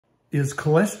Is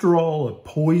cholesterol a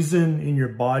poison in your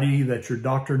body that your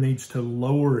doctor needs to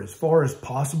lower as far as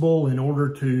possible in order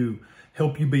to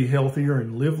help you be healthier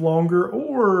and live longer?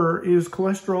 Or is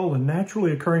cholesterol a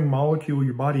naturally occurring molecule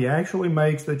your body actually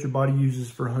makes that your body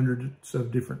uses for hundreds of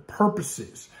different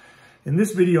purposes? In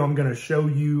this video, I'm going to show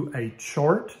you a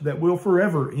chart that will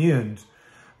forever end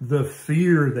the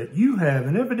fear that you have,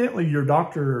 and evidently your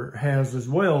doctor has as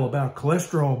well, about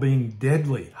cholesterol being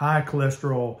deadly, high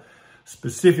cholesterol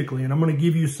specifically. And I'm going to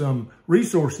give you some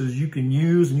resources you can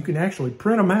use, and you can actually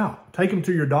print them out. Take them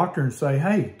to your doctor and say,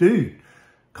 hey, dude,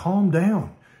 calm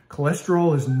down.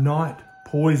 Cholesterol is not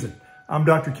poison. I'm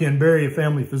Dr. Ken Berry, a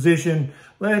family physician.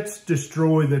 Let's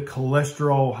destroy the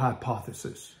cholesterol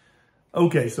hypothesis.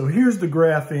 Okay, so here's the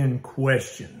graph in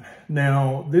question.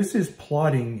 Now, this is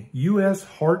plotting U.S.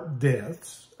 heart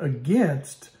deaths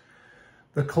against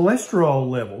the cholesterol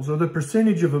levels, or the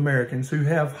percentage of Americans who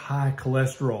have high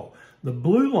cholesterol. The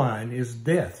blue line is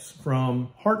deaths from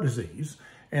heart disease,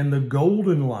 and the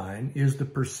golden line is the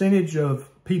percentage of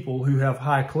people who have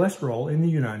high cholesterol in the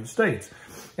United States.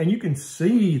 And you can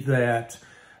see that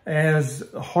as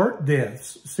heart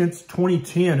deaths since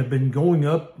 2010 have been going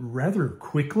up rather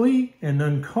quickly and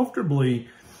uncomfortably,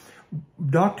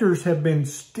 doctors have been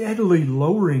steadily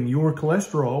lowering your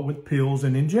cholesterol with pills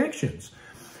and injections.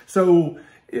 So,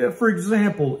 for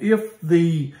example, if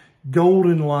the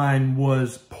golden line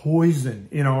was poison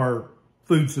in our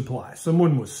food supply,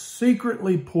 someone was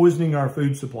secretly poisoning our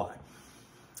food supply,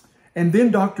 and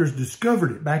then doctors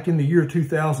discovered it back in the year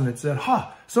 2000 and said,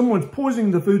 someone's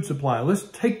poisoning the food supply. Let's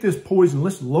take this poison,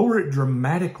 let's lower it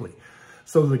dramatically.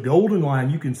 So the golden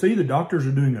line, you can see the doctors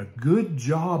are doing a good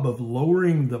job of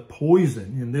lowering the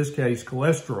poison, in this case,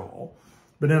 cholesterol,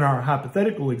 but in our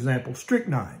hypothetical example,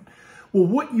 strychnine. Well,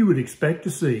 what you would expect to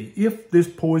see if this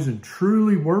poison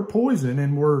truly were poison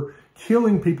and were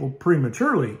killing people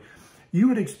prematurely, you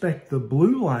would expect the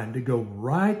blue line to go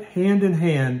right hand in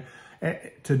hand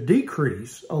to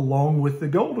decrease along with the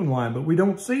golden line. But we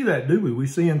don't see that, do we? We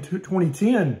see in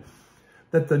 2010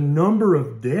 that the number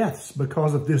of deaths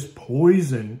because of this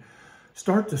poison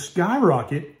start to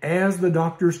skyrocket as the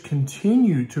doctors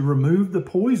continue to remove the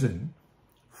poison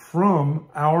from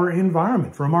our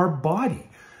environment, from our body.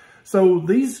 So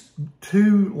these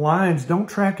two lines don't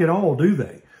track at all, do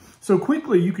they? So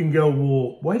quickly you can go,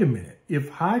 well, wait a minute. If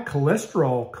high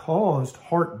cholesterol caused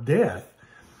heart death,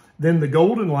 then the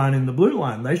golden line and the blue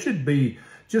line, they should be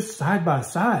just side by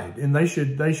side, and they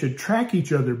should track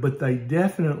each other, but they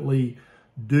definitely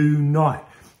do not.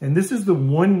 And this is the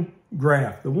one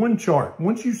graph, the one chart.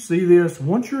 Once you see this,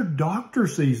 once your doctor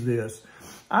sees this,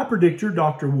 I predict your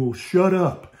doctor will shut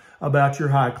up about your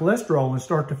high cholesterol and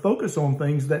start to focus on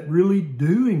things that really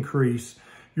do increase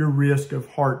your risk of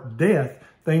heart death.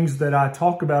 Things that I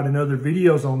talk about in other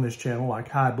videos on this channel, like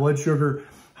high blood sugar,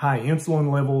 high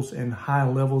insulin levels, and high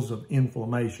levels of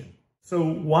inflammation. So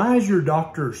why is your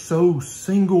doctor so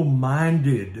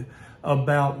single-minded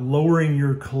about lowering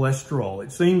your cholesterol?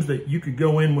 It seems that you could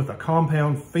go in with a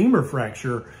compound femur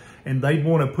fracture and they'd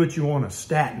want to put you on a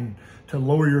statin to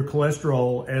lower your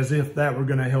cholesterol as if that were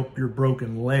going to help your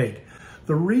broken leg.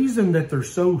 The reason that they're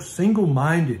so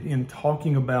single-minded in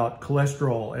talking about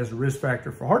cholesterol as a risk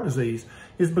factor for heart disease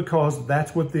is because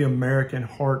that's what the American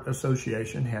Heart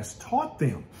Association has taught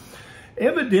them.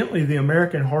 Evidently, the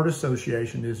American Heart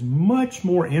Association is much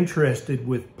more interested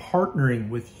with partnering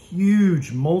with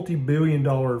huge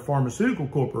multi-billion-dollar pharmaceutical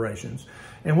corporations.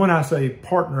 And when I say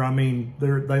partner, I mean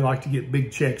they like to get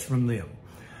big checks from them.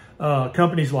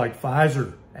 Companies like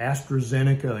Pfizer,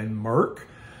 AstraZeneca, and Merck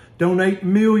donate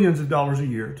millions of dollars a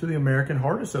year to the American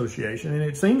Heart Association. And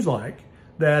it seems like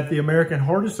that the American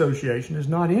Heart Association is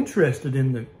not interested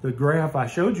in the graph I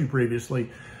showed you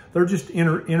previously. They're just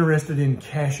interested in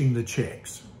cashing the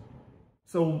checks.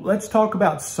 So let's talk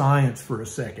about science for a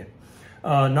second.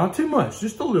 Not too much,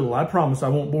 just a little. I promise I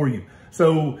won't bore you.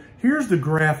 So here's the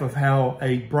graph of how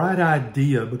a bright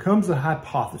idea becomes a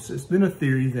hypothesis, then a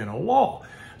theory, then a law.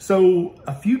 So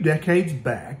a few decades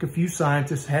back, a few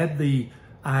scientists had the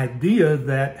idea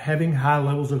that having high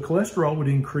levels of cholesterol would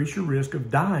increase your risk of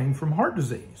dying from heart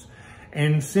disease.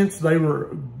 And since they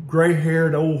were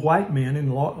gray-haired old white men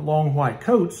in long white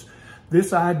coats,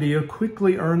 this idea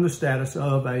quickly earned the status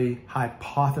of a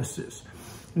hypothesis.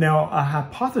 Now, a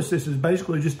hypothesis is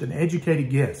basically just an educated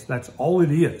guess. That's all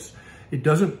it is. It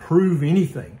doesn't prove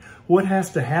anything. What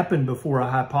has to happen before a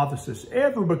hypothesis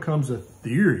ever becomes a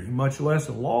theory, much less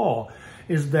a law,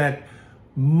 is that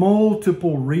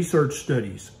multiple research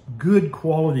studies, good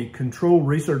quality controlled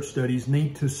research studies,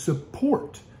 need to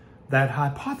support that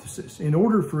hypothesis in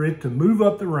order for it to move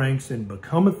up the ranks and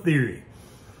become a theory.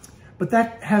 But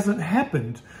that hasn't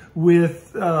happened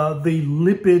with the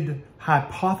lipid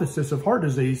hypothesis of heart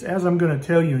disease, as I'm going to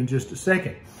tell you in just a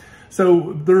second.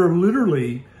 So there are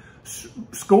literally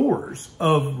scores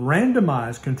of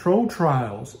randomized controlled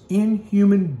trials in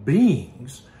human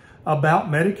beings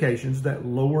about medications that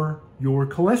lower your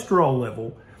cholesterol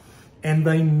level, and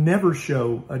they never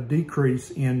show a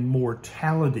decrease in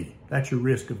mortality. That's your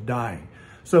risk of dying.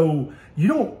 So you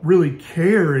don't really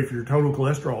care if your total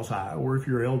cholesterol is high or if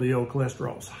your LDL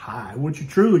cholesterol is high. What you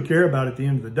truly care about at the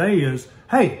end of the day is,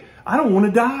 hey, I don't want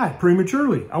to die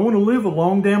prematurely. I want to live a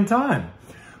long damn time.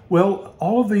 Well,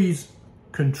 all of these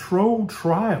controlled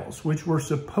trials, which were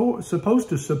supposed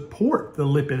to support the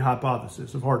lipid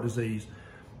hypothesis of heart disease,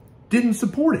 didn't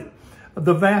support it.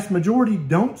 The vast majority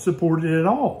don't support it at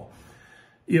all.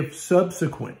 If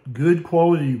subsequent good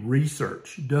quality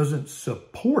research doesn't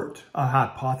support a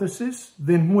hypothesis,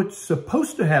 then what's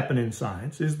supposed to happen in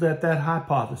science is that that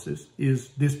hypothesis is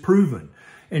disproven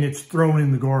and it's thrown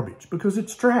in the garbage because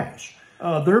it's trash.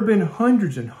 There have been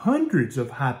hundreds and hundreds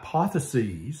of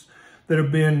hypotheses that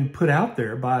have been put out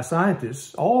there by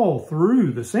scientists all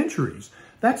through the centuries.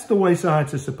 That's the way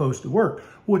science is supposed to work.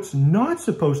 What's not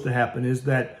supposed to happen is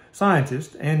that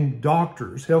scientists and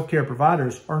doctors, healthcare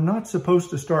providers, are not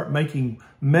supposed to start making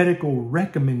medical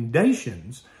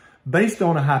recommendations based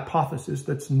on a hypothesis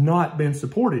that's not been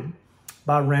supported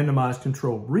by randomized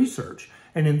controlled research.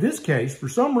 And in this case, for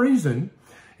some reason,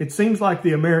 it seems like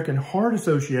the American Heart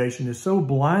Association is so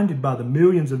blinded by the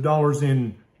millions of dollars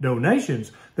in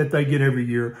donations that they get every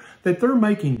year that they're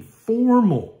making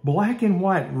formal black and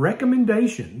white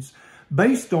recommendations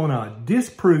based on a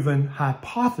disproven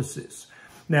hypothesis.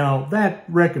 Now, that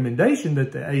recommendation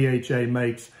that the AHA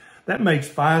makes, that makes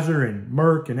Pfizer and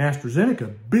Merck and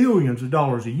AstraZeneca billions of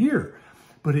dollars a year,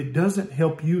 but it doesn't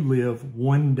help you live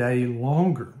one day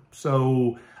longer.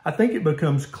 So I think it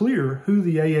becomes clear who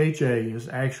the AHA is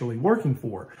actually working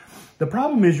for. The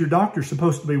problem is your doctor's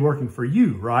supposed to be working for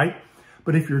you, right?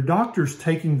 But if your doctor's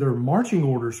taking their marching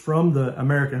orders from the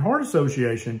American Heart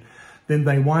Association, then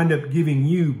they wind up giving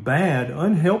you bad,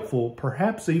 unhelpful,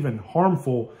 perhaps even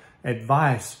harmful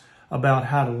advice about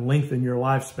how to lengthen your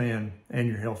lifespan and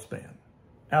your health span.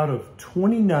 Out of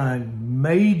 29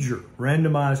 major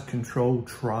randomized controlled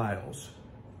trials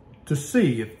to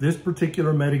see if this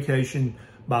particular medication,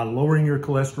 by lowering your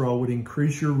cholesterol, would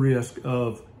increase your risk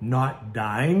of not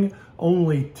dying,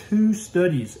 only 2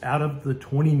 studies out of the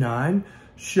 29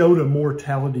 showed a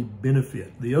mortality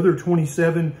benefit. The other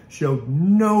 27 showed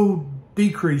no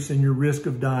decrease in your risk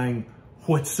of dying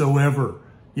whatsoever.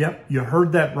 Yep, you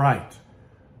heard that right.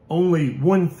 Only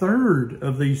 1/3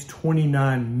 of these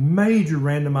 29 major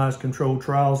randomized controlled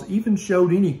trials even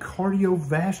showed any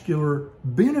cardiovascular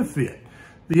benefit.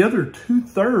 The other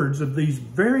 2/3 of these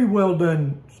very well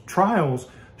done trials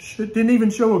didn't even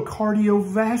show a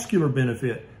cardiovascular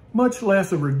benefit, much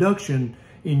less a reduction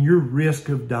in your risk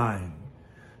of dying.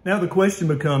 Now the question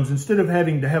becomes, instead of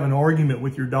having to have an argument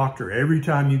with your doctor every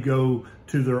time you go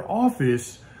to their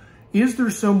office, is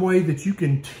there some way that you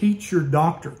can teach your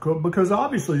doctor? Because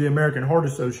obviously the American Heart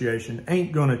Association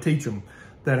ain't going to teach them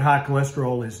that high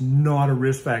cholesterol is not a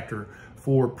risk factor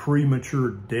for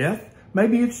premature death.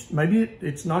 Maybe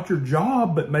it's not your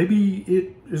job, but maybe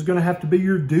it is going to have to be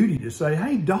your duty to say,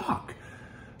 hey, doc,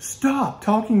 stop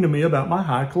talking to me about my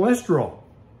high cholesterol.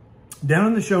 Down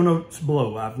in the show notes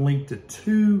below, I've linked to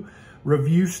 2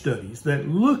 review studies that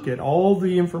look at all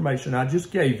the information I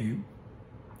just gave you.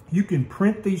 You can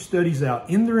print these studies out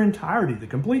in their entirety, the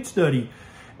complete study,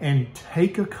 and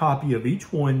take a copy of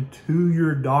each one to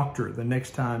your doctor the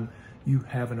next time you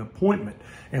have an appointment.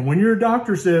 And when your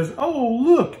doctor says, oh,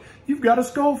 look, you've got a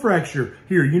skull fracture.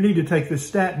 Here, you need to take this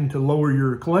statin to lower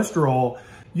your cholesterol.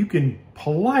 You can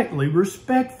politely,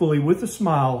 respectfully, with a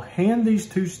smile, hand these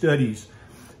 2 studies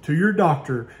to your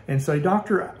doctor and say,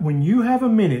 doctor, when you have a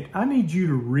minute, I need you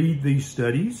to read these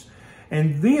studies.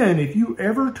 And then if you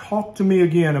ever talk to me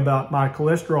again about my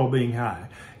cholesterol being high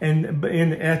and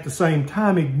at the same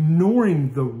time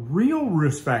ignoring the real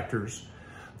risk factors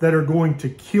that are going to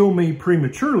kill me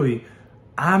prematurely,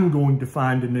 I'm going to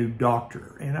find a new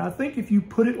doctor. And I think if you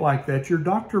put it like that, your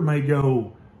doctor may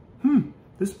go,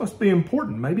 this must be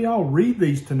important. Maybe I'll read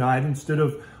these tonight instead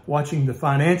of watching the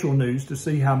financial news to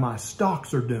see how my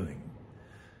stocks are doing.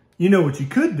 You know what you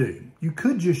could do? You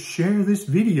could just share this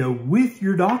video with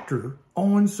your doctor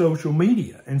on social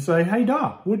media and say, hey,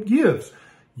 doc, what gives?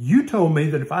 You told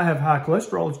me that if I have high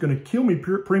cholesterol, it's going to kill me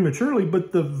prematurely,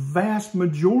 but the vast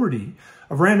majority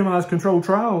of randomized controlled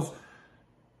trials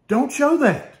don't show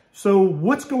that. So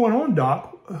what's going on,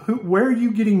 doc? Where are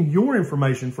you getting your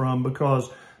information from? Because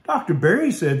Dr.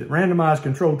 Berry said that randomized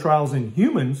controlled trials in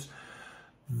humans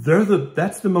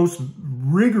that's the most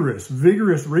vigorous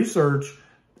research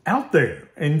out there.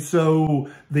 And so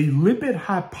the lipid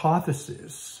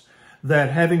hypothesis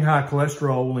that having high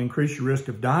cholesterol will increase your risk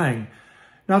of dying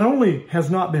not only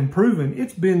has not been proven,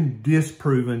 it's been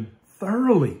disproven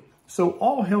thoroughly. So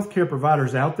all healthcare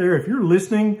providers out there, if you're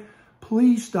listening,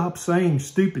 please stop saying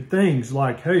stupid things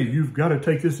like, hey, you've got to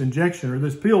take this injection or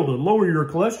this pill to lower your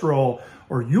cholesterol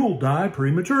or you'll die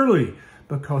prematurely,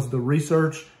 because the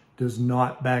research does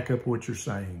not back up what you're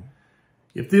saying.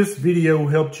 If this video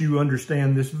helped you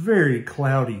understand this very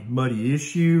cloudy, muddy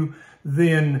issue,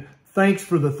 then thanks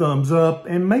for the thumbs up,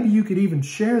 and maybe you could even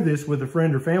share this with a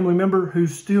friend or family member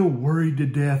who's still worried to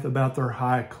death about their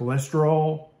high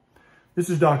cholesterol. This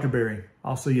is Dr. Berry.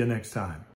 I'll see you next time.